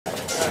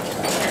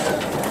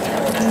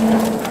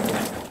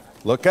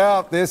Look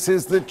out, this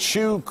is the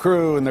Chew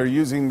crew, and they're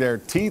using their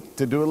teeth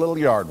to do a little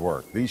yard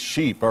work. These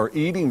sheep are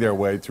eating their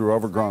way through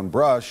overgrown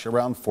brush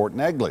around Fort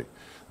Negley.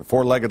 The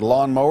four-legged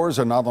lawnmowers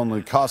are not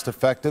only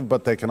cost-effective,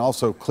 but they can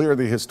also clear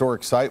the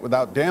historic site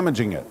without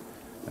damaging it.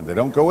 And they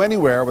don't go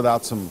anywhere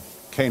without some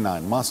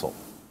canine muscle.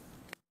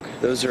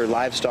 Those are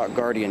livestock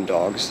guardian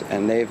dogs,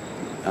 and they've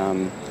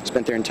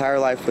spent their entire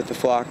life with the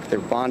flock. They're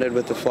bonded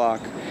with the flock.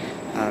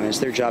 It's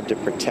their job to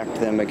protect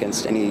them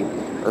against any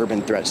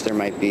urban threats there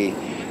might be.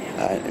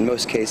 In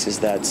most cases,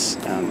 that's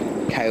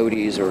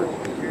coyotes or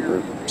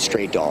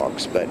stray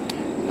dogs, but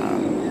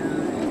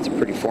it's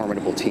pretty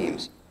formidable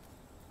teams.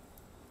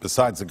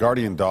 Besides the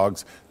guardian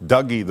dogs,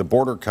 Dougie, the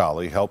border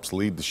collie, helps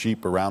lead the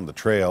sheep around the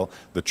trail.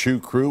 The Chew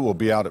crew will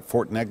be out at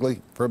Fort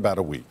Negley for about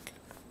a week.